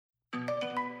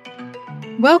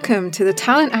Welcome to the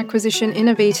Talent Acquisition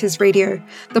Innovators Radio,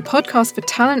 the podcast for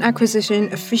talent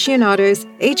acquisition aficionados,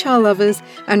 HR lovers,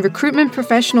 and recruitment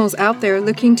professionals out there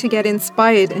looking to get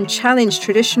inspired and challenge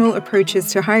traditional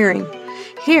approaches to hiring.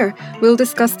 Here, we'll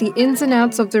discuss the ins and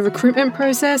outs of the recruitment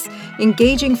process,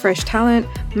 engaging fresh talent,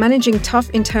 managing tough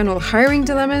internal hiring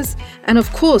dilemmas, and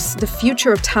of course, the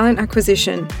future of talent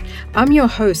acquisition. I'm your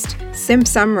host, Sim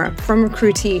Samra from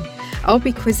Recruitee. I'll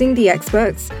be quizzing the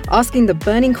experts, asking the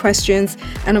burning questions,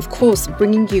 and of course,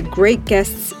 bringing you great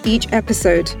guests each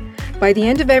episode. By the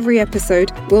end of every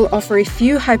episode, we'll offer a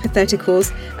few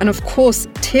hypotheticals and of course,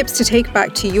 tips to take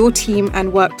back to your team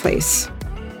and workplace.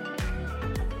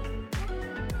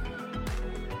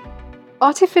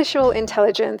 Artificial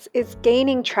intelligence is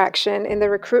gaining traction in the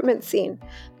recruitment scene,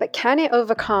 but can it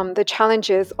overcome the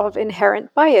challenges of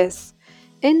inherent bias?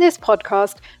 In this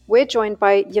podcast, we're joined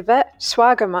by Yvette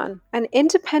Zwageman, an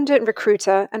independent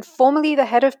recruiter and formerly the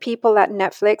head of people at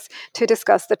Netflix, to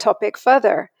discuss the topic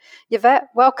further. Yvette,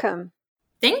 welcome.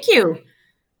 Thank you.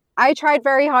 I tried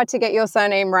very hard to get your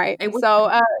surname right. So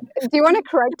do you want to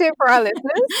correct it for our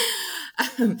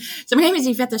listeners? So my name is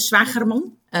Yvette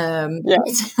Zwageman.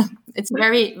 Yes. It's a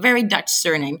very, very Dutch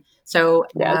surname. So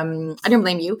yes. I don't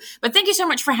blame you. But thank you so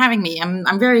much for having me.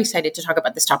 I'm very excited to talk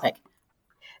about this topic.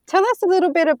 Tell us a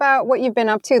little bit about what you've been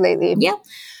up to lately. Yeah.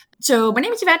 So my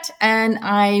name is Yvette, and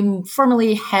I'm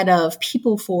formerly head of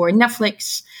people for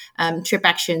Netflix,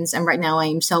 TripActions, and right now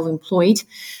I'm self-employed.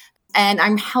 And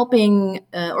I'm helping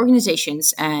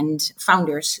organizations and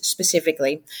founders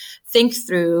specifically think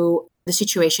through the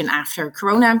situation after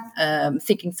Corona,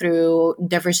 thinking through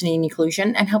diversity and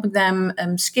inclusion, and helping them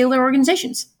scale their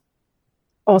organizations.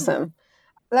 Awesome.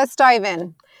 Let's dive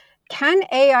in. Can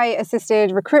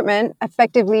AI-assisted recruitment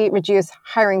effectively reduce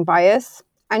hiring bias?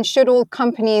 And should all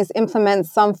companies implement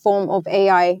some form of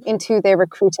AI into their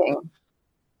recruiting?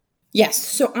 Yes.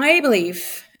 So I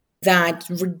believe that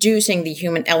reducing the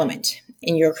human element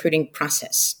in your recruiting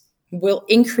process will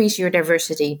increase your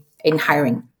diversity in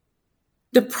hiring.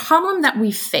 The problem that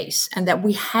we face and that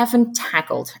we haven't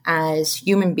tackled as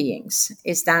human beings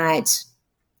is that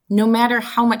no matter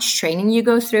how much training you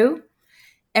go through,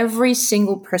 every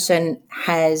single person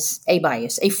has a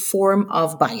bias, a form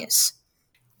of bias.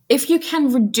 If you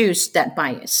can reduce that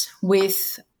bias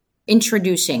with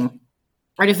introducing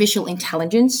artificial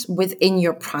intelligence within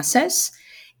your process,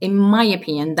 in my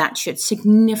opinion, that should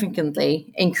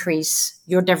significantly increase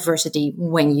your diversity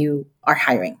when you are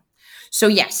hiring. So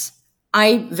yes,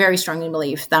 I very strongly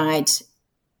believe that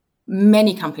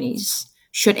many companies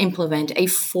should implement a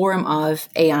form of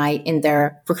AI in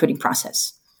their recruiting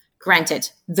process. Granted,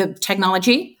 the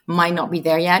technology might not be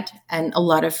there yet, and a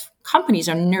lot of companies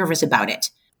are nervous about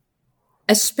it,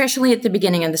 especially at the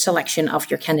beginning of the selection of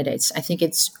your candidates. I think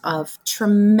it's of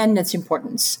tremendous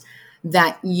importance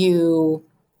that you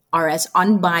are as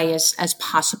unbiased as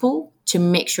possible to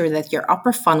make sure that your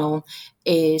upper funnel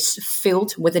is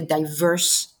filled with a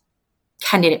diverse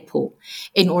candidate pool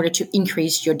in order to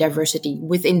increase your diversity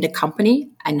within the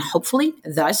company and hopefully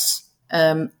thus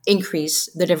increase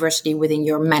the diversity within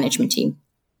your management team.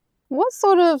 What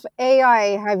sort of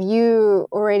AI have you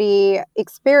already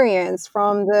experienced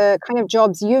from the kind of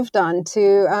jobs you've done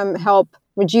to help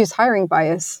reduce hiring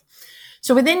bias?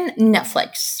 So within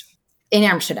Netflix in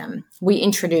Amsterdam, we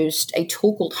introduced a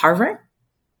tool called Harvard,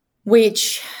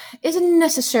 which isn't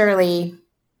necessarily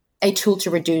a tool to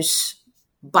reduce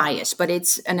bias, but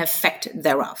it's an effect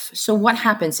thereof. So what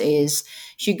happens is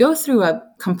you go through a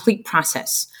complete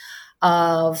process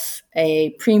of a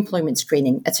pre-employment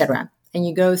screening, etc. And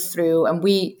you go through, and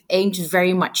we aimed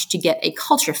very much to get a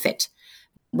culture fit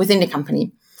within the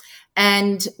company.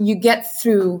 And you get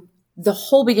through the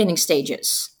whole beginning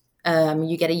stages.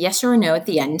 You get a yes or a no at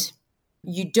the end.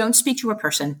 You don't speak to a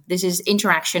person. This is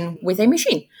interaction with a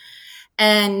machine.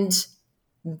 And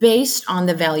based on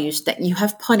the values that you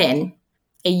have put in,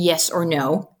 a yes or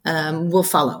no will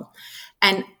follow.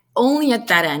 And only at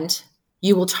that end,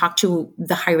 you will talk to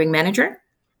the hiring manager,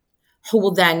 who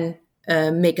will then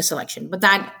make a selection. But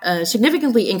that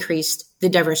significantly increased the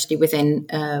diversity within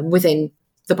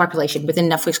the population, within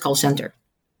Netflix call center.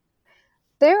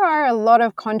 There are a lot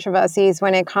of controversies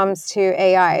when it comes to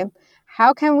AI.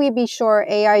 How can we be sure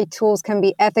AI tools can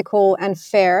be ethical and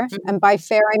fair? Mm-hmm. And by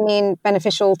fair, I mean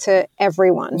beneficial to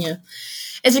everyone. Yeah,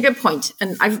 it's a good point.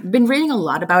 And I've been reading a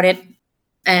lot about it.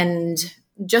 And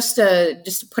just to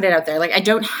put it out there, like I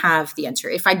don't have the answer.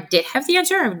 If I did have the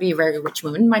answer, I would be a very rich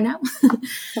woman by now.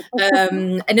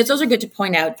 And it's also good to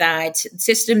point out that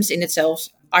systems in itself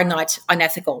are not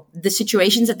unethical. The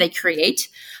situations that they create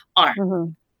are.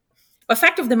 Mm-hmm. The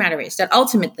fact of the matter is that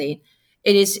ultimately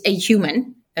it is a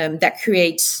human that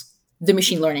creates the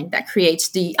machine learning that creates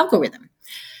the algorithm.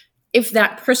 If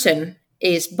that person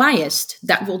is biased,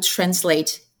 that will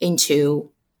translate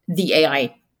into the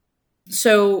AI.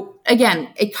 So again,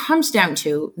 it comes down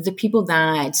to the people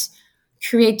that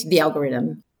create the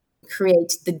algorithm,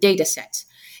 create the data set,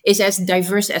 is as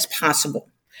diverse as possible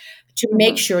to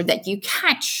make sure that you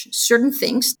catch certain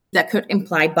things that could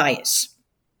imply bias.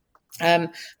 I'm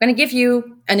going to give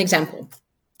you an example.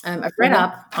 I've read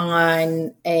up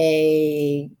on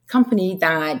a company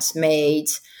that made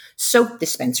soap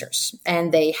dispensers,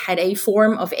 and they had a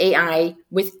form of AI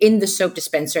within the soap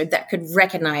dispenser that could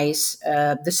recognize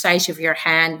the size of your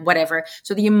hand, whatever.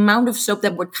 So the amount of soap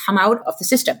that would come out of the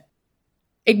system.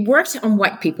 It worked on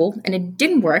white people and it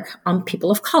didn't work on people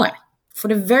of color for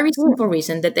the very simple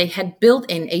reason that they had built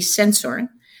in a sensor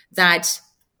that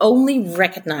only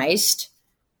recognized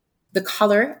the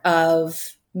color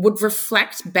would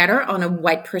reflect better on a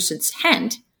white person's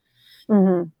hand.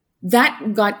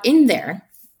 That got in there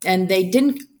and they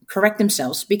didn't correct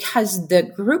themselves because the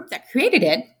group that created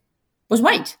it was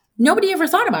white. Nobody ever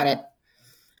thought about it.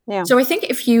 Yeah. So I think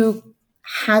if you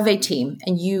have a team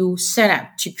and you set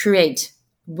out to create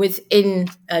within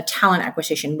talent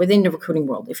acquisition, within the recruiting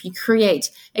world, if you create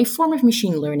a form of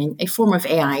machine learning, a form of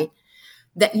AI,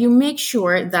 that you make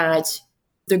sure that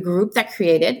the group that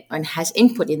created and has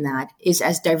input in that is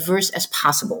as diverse as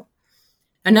possible.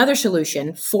 Another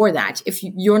solution for that, if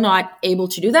you're not able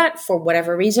to do that for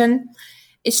whatever reason,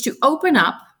 is to open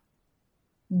up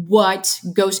what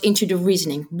goes into the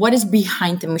reasoning, what is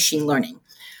behind the machine learning.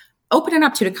 Open it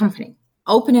up to the company,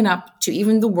 open it up to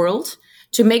even the world,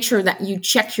 to make sure that you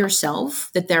check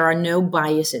yourself that there are no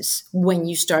biases when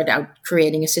you start out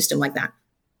creating a system like that.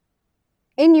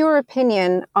 In your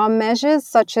opinion, are measures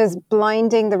such as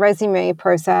blinding the resume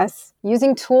process,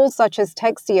 using tools such as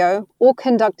Textio, or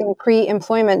conducting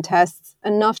pre-employment tests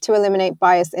enough to eliminate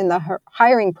bias in the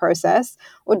hiring process,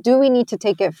 or do we need to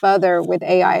take it further with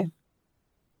AI?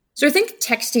 So I think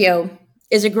Textio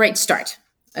is a great start.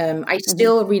 I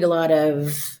still read a lot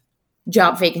of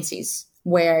job vacancies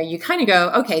where you kind of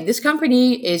go, okay, this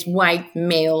company is white,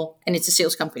 male, and it's a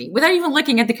sales company, without even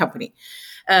looking at the company.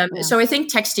 So I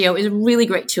think Textio is a really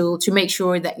great tool to make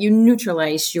sure that you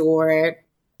neutralize your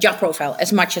job profile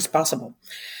as much as possible.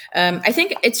 I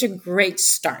think it's a great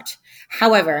start.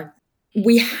 However,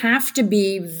 we have to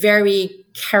be very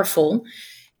careful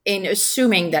in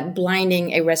assuming that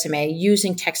blinding a resume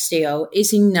using Textio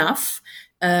is enough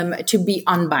to be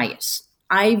unbiased.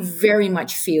 I very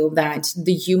much feel that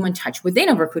the human touch within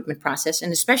a recruitment process,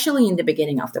 and especially in the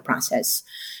beginning of the process,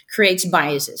 creates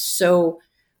biases. So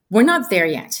we're not there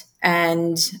yet.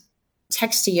 And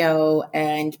Textio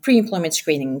and pre-employment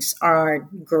screenings are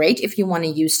great if you want to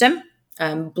use them.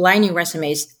 Blinding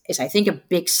resumes is, I think, a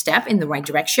big step in the right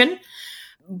direction.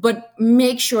 But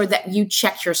make sure that you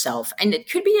check yourself. And it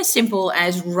could be as simple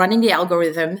as running the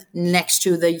algorithm next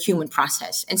to the human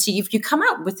process and see if you come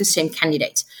out with the same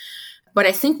candidate. But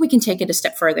I think we can take it a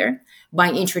step further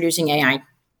by introducing AI.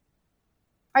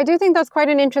 I do think that's quite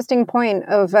an interesting point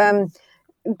of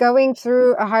going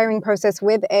through a hiring process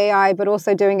with AI, but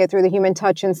also doing it through the human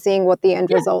touch and seeing what the end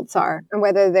results are and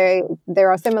whether they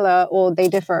are similar or they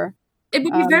differ. It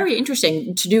would be very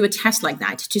interesting to do a test like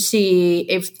that to see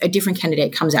if a different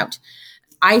candidate comes out.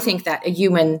 I think that a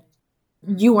human,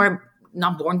 you are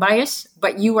not born biased,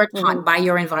 but you are taught by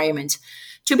your environment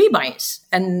to be biased.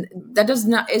 And that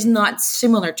is not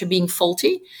similar to being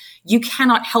faulty. You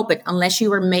cannot help it unless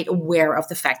you are made aware of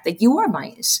the fact that you are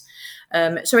biased.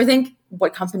 So I think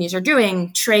what companies are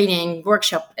doing, training,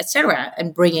 workshop, etc.,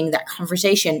 and bringing that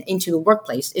conversation into the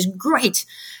workplace is great.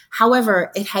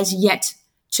 However, it has yet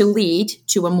to lead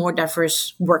to a more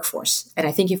diverse workforce. And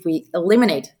I think if we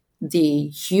eliminate the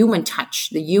human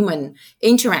touch, the human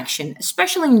interaction,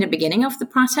 especially in the beginning of the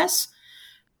process,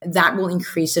 that will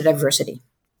increase the diversity.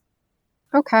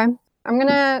 Okay. I'm going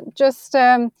to just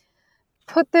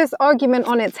put this argument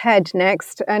on its head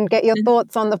next and get your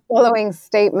thoughts on the following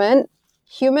statement.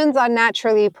 Humans are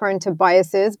naturally prone to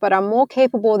biases, but are more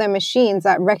capable than machines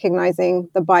at recognizing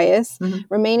the bias,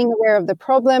 remaining aware of the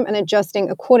problem and adjusting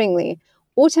accordingly.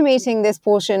 Automating this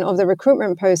portion of the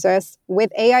recruitment process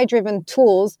with AI-driven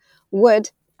tools would,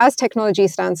 as technology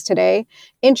stands today,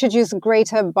 introduce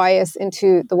greater bias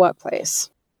into the workplace.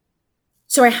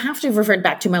 So I have to revert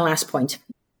back to my last point.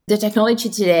 The technology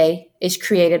today is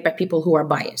created by people who are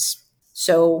biased.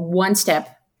 So one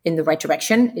step in the right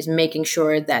direction is making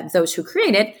sure that those who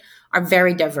create it are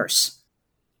very diverse.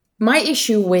 My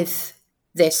issue with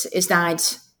this is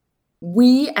that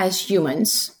we as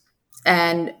humans,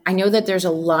 and I know that there's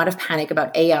a lot of panic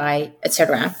about AI,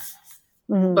 etc.,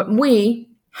 but we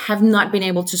have not been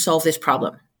able to solve this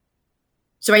problem.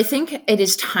 So I think it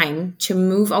is time to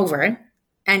move over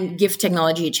and give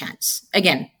technology a chance.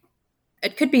 Again,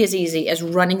 it could be as easy as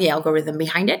running the algorithm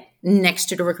behind it next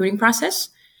to the recruiting process,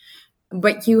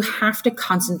 but you have to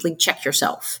constantly check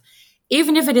yourself.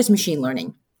 Even if it is machine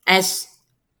learning, as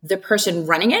the person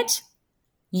running it,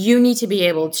 you need to be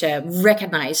able to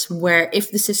recognize where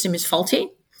if the system is faulty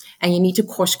and you need to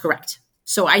course correct.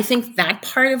 So I think that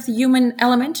part of the human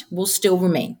element will still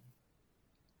remain.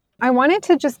 I wanted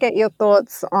to just get your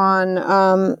thoughts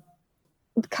on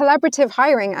collaborative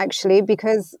hiring, actually,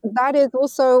 because that is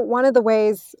also one of the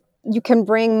ways you can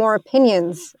bring more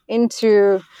opinions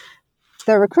into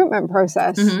the recruitment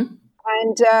process. Mm-hmm.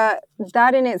 And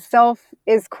that in itself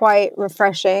is quite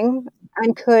refreshing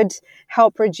and could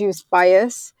help reduce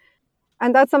bias.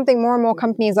 And that's something more and more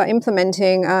companies are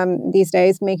implementing these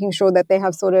days, making sure that they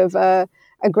have sort of a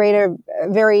greater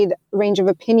varied range of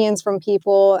opinions from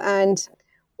people, and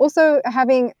also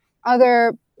having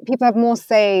other people have more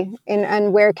say in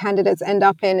and where candidates end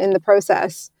up in the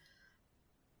process.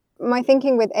 My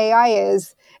thinking with AI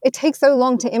is it takes so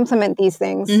long to implement these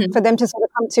things for them to sort of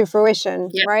come to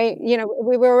fruition, right? You know,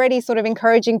 we were already sort of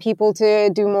encouraging people to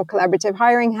do more collaborative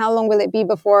hiring. How long will it be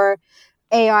before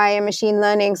AI and machine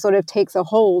learning sort of takes a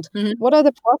hold? What are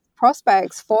the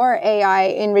prospects for AI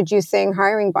in reducing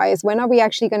hiring bias? When are we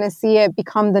actually going to see it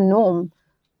become the norm?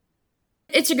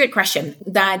 It's a good question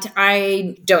that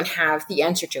I don't have the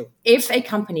answer to. If a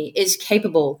company is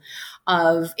capable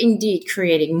of indeed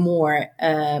creating more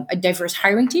a diverse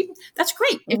hiring team, that's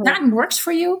great. If that works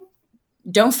for you,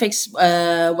 don't fix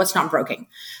what's not broken.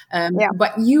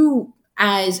 But you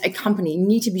as a company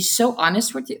need to be so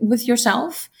honest with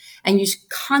yourself, and you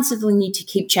constantly need to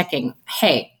keep checking,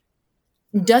 hey,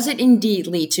 does it indeed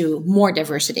lead to more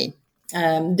diversity?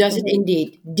 Does it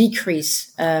indeed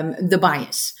decrease the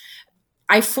bias?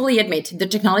 I fully admit the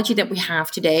technology that we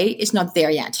have today is not there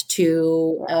yet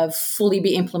to fully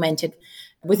be implemented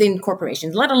within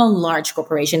corporations, let alone large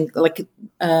corporations, like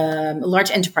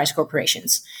large enterprise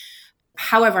corporations.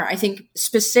 However, I think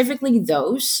specifically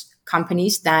those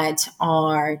companies that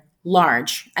are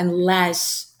large and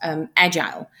less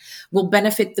agile will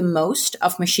benefit the most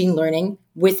of machine learning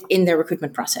within their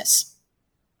recruitment process.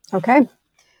 Okay.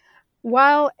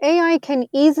 While AI can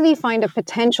easily find a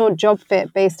potential job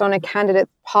fit based on a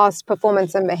candidate's past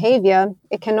performance and behavior,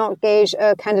 it cannot gauge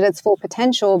a candidate's full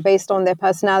potential based on their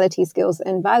personality, skills,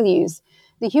 and values.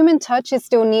 The human touch is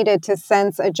still needed to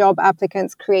sense a job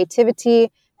applicant's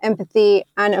creativity, empathy,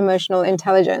 and emotional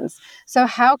intelligence. So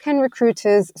how can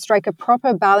recruiters strike a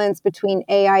proper balance between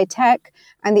AI tech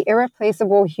and the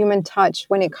irreplaceable human touch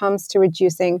when it comes to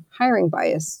reducing hiring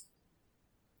bias?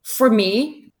 For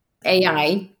me,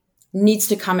 AI needs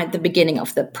to come at the beginning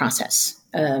of the process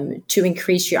to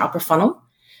increase your upper funnel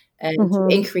and to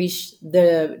increase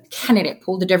the candidate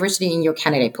pool, the diversity in your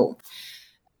candidate pool.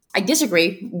 I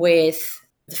disagree with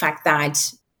the fact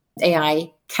that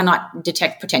AI cannot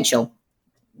detect potential.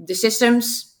 The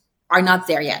systems are not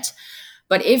there yet.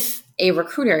 But if a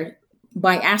recruiter,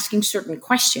 by asking certain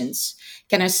questions,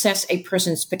 can assess a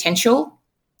person's potential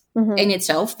in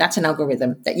itself, that's an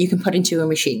algorithm that you can put into a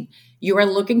machine. You are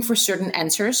looking for certain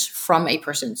answers from a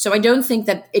person. So I don't think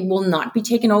that it will not be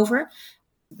taken over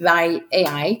by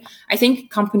AI. I think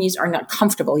companies are not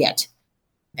comfortable yet.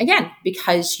 Again,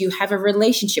 because you have a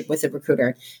relationship with a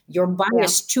recruiter. You're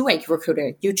biased to a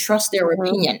recruiter. You trust their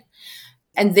opinion.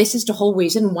 And this is the whole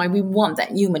reason why we want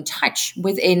that human touch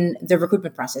within the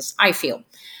recruitment process, I feel.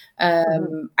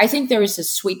 I think there is a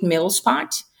sweet middle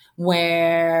spot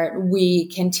where we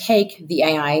can take the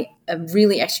AI,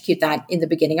 really execute that in the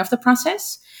beginning of the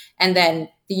process, and then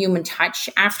the human touch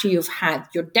after you've had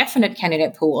your definite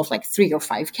candidate pool of like 3 or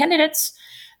 5 candidates,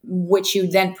 which you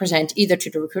then present either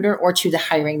to the recruiter or to the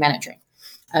hiring manager.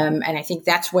 And I think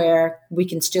that's where we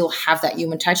can still have that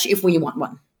human touch if we want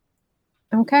one.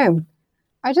 Okay.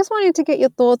 I just wanted to get your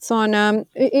thoughts on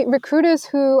recruiters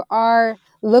who are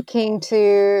looking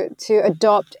to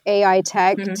adopt AI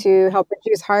tech to help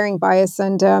reduce hiring bias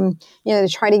and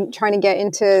trying to get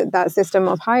into that system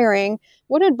of hiring.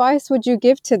 What advice would you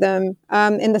give to them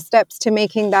in the steps to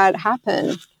making that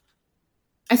happen?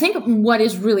 I think what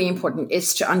is really important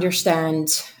is to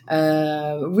understand,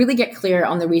 really get clear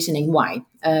on the reasoning why.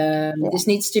 This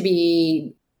needs to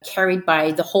be carried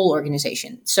by the whole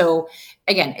organization. So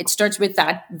again, it starts with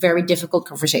that very difficult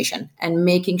conversation and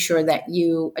making sure that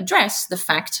you address the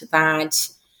fact that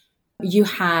you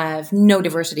have no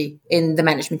diversity in the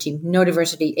management team, no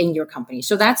diversity in your company.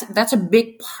 So that's a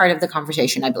big part of the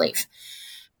conversation, I believe.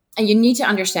 And you need to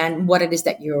understand what it is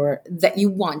that you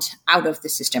want out of the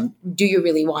system. Do you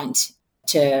really want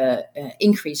to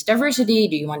increase diversity?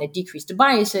 Do you want to decrease the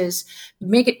biases?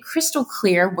 Make it crystal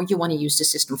clear what you want to use the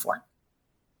system for.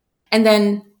 And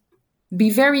then be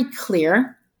very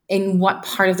clear in what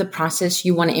part of the process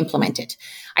you want to implement it.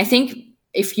 I think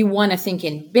if you want to think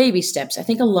in baby steps, I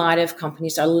think a lot of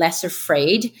companies are less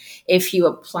afraid if you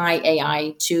apply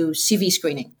AI to CV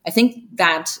screening. I think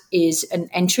that is an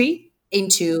entry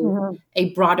into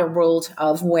a broader world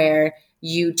of where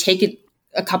you take it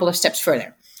a couple of steps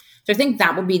further. So I think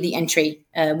that would be the entry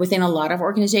within a lot of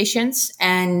organizations,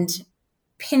 and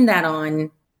pin that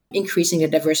on increasing the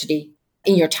diversity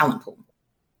in your talent pool.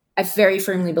 I very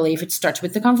firmly believe it starts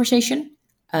with the conversation,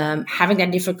 having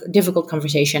that difficult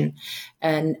conversation,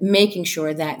 and making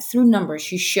sure that through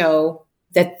numbers you show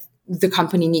that the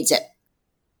company needs it.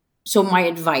 So my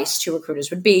advice to recruiters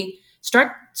would be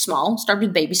start small, start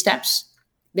with baby steps.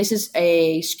 This is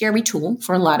a scary tool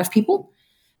for a lot of people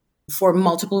for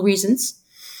multiple reasons.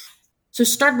 So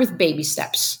start with baby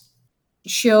steps.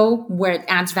 Show where it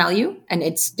adds value, and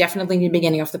it's definitely the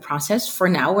beginning of the process for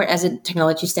now, where as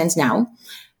technology stands now.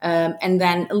 And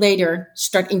then later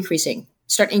start increasing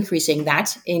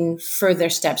that in further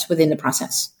steps within the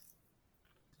process.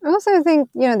 I also think,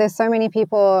 there's so many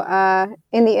people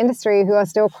in the industry who are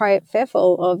still quite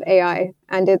fearful of AI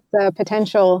and its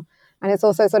potential. And it's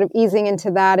also sort of easing into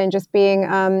that and just being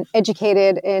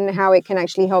educated in how it can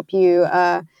actually help you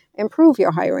improve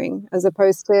your hiring, as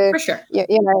opposed to, for sure,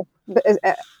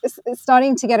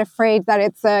 starting to get afraid that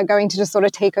it's going to just sort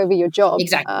of take over your job.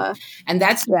 Exactly. And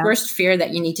that's the first fear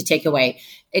that you need to take away.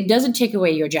 It doesn't take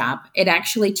away your job. It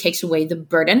actually takes away the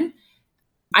burden.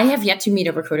 I have yet to meet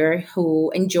a recruiter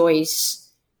who enjoys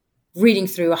reading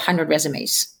through 100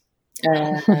 resumes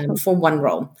for one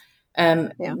role.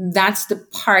 That's the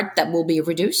part that will be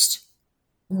reduced,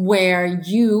 where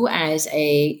you as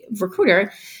a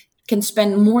recruiter can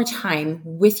spend more time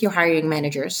with your hiring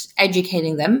managers,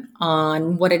 educating them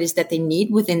on what it is that they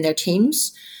need within their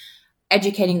teams,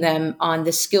 educating them on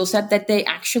the skill set that they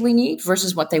actually need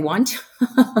versus what they want,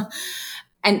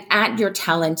 and add your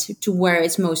talent to where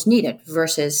it's most needed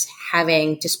versus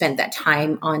having to spend that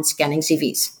time on scanning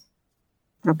CVs.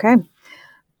 Okay.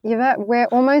 Yvette, we're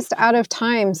almost out of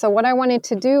time. So what I wanted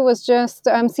to do was just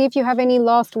see if you have any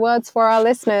last words for our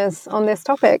listeners on this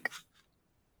topic.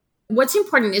 What's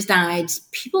important is that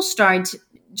people start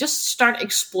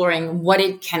exploring what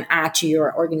it can add to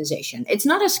your organization. It's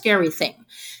not a scary thing.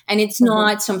 And it's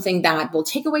not something that will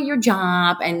take away your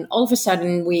job and all of a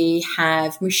sudden we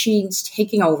have machines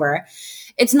taking over.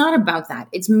 It's not about that.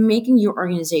 It's making your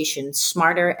organization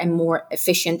smarter and more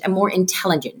efficient and more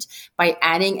intelligent by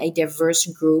adding a diverse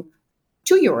group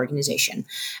to your organization.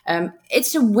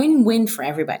 It's a win-win for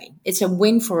everybody. It's a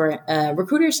win for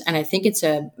recruiters, and I think it's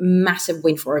a massive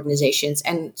win for organizations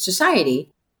and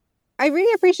society. I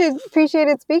really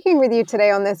appreciated speaking with you today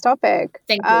on this topic.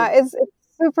 Thank you. It's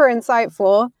super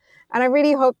insightful, and I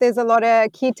really hope there's a lot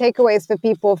of key takeaways for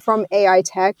people from AI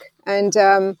tech and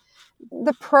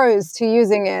the pros to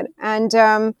using it, and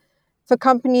for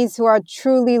companies who are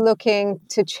truly looking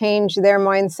to change their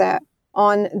mindset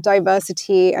on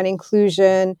diversity and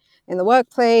inclusion in the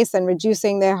workplace and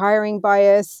reducing their hiring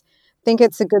bias. I think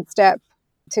it's a good step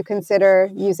to consider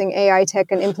using AI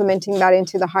tech and implementing that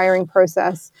into the hiring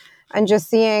process and just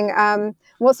seeing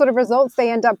what sort of results they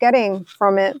end up getting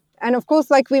from it. And of course,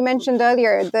 like we mentioned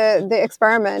earlier, the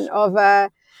experiment of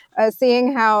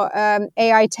seeing how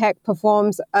AI tech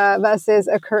performs versus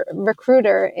a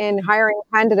recruiter in hiring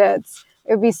candidates.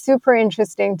 It would be super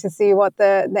interesting to see what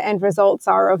the end results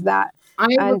are of that. I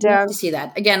would love to see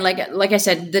that. Again, like I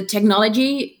said, the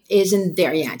technology isn't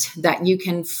there yet that you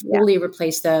can fully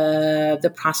replace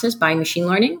the process by machine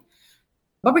learning,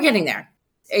 but we're getting there.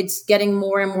 It's getting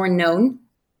more and more known,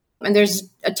 and there's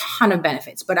a ton of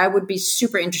benefits. But I would be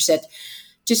super interested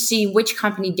to see which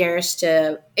company dares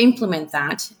to implement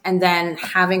that, and then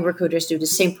having recruiters do the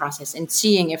same process and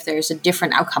seeing if there's a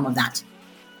different outcome of that.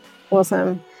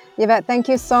 Awesome. Yvette, thank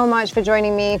you so much for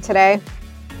joining me today.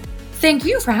 Thank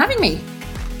you for having me.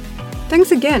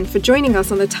 Thanks again for joining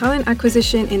us on the Talent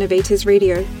Acquisition Innovators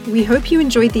Radio. We hope you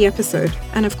enjoyed the episode.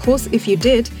 And of course, if you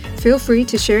did, feel free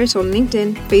to share it on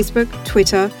LinkedIn, Facebook,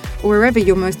 Twitter, or wherever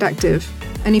you're most active.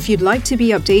 And if you'd like to be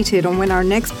updated on when our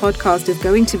next podcast is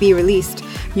going to be released,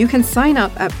 you can sign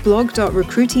up at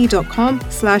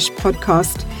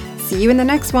blog.recruitee.com/podcast. See you in the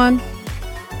next one.